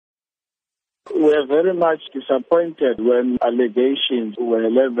were very much disappointed when allegations were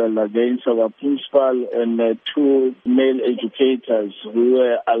leveled against our principal and two male educators who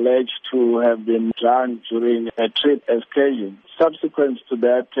were alleged to have been drunk during a trip excursion. Subsequent to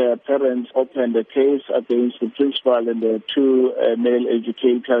that, parents opened a case against the principal and the two male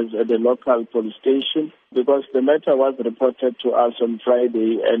educators at the local police station because the matter was reported to us on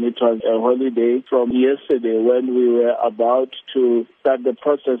Friday, and it was a holiday from yesterday when we were about to start the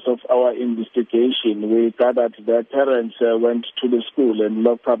process of our investigation. We gathered that parents went to the school and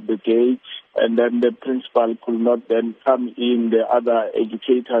locked up the gate, and then the principal could not then come in. The other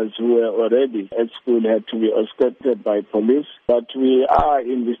educators who were already at school had to be escorted by police. But we are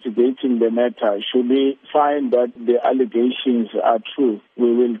investigating the matter. Should we find that the allegations are true,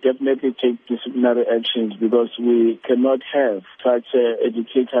 we will definitely take disciplinary actions because we cannot have such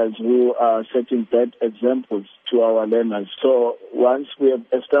educators who are setting bad examples to our learners. So once we have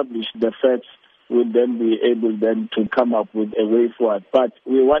established the facts, we'll then be able then to come up with a way forward. But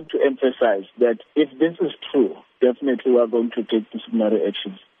we want to emphasize that if this is true, definitely we are going to take disciplinary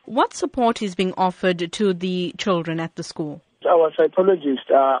actions. What support is being offered to the children at the school? Our psychologists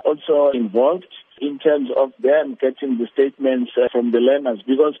are also involved in terms of them getting the statements from the learners,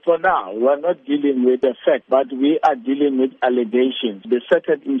 because for now we are not dealing with the fact, but we are dealing with allegations. The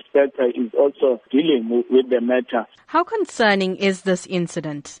second inspector is also dealing with the matter. How concerning is this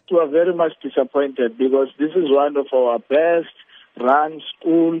incident? We are very much disappointed because this is one of our best run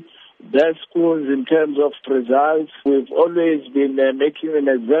schools in terms of results. We've always been making an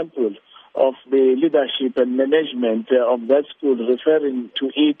example of the leadership and management of that school, referring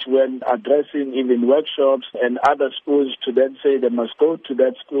to it when addressing even workshops and other schools to then say they must go to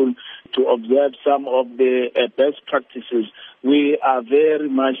that school to observe some of the best practices. We are very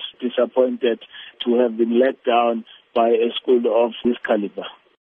much disappointed to have been let down by a school of this caliber.